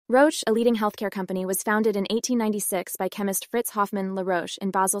Roche, a leading healthcare company, was founded in 1896 by chemist Fritz Hoffmann La Roche in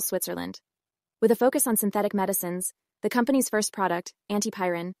Basel, Switzerland. With a focus on synthetic medicines, the company's first product,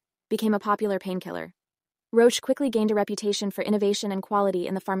 antipyrin, became a popular painkiller. Roche quickly gained a reputation for innovation and quality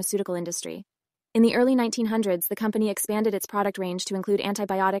in the pharmaceutical industry. In the early 1900s, the company expanded its product range to include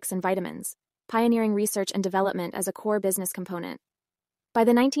antibiotics and vitamins, pioneering research and development as a core business component. By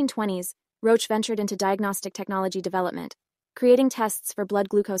the 1920s, Roche ventured into diagnostic technology development, creating tests for blood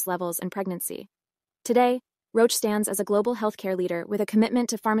glucose levels and pregnancy. Today, Roche stands as a global healthcare leader with a commitment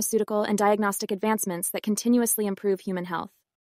to pharmaceutical and diagnostic advancements that continuously improve human health.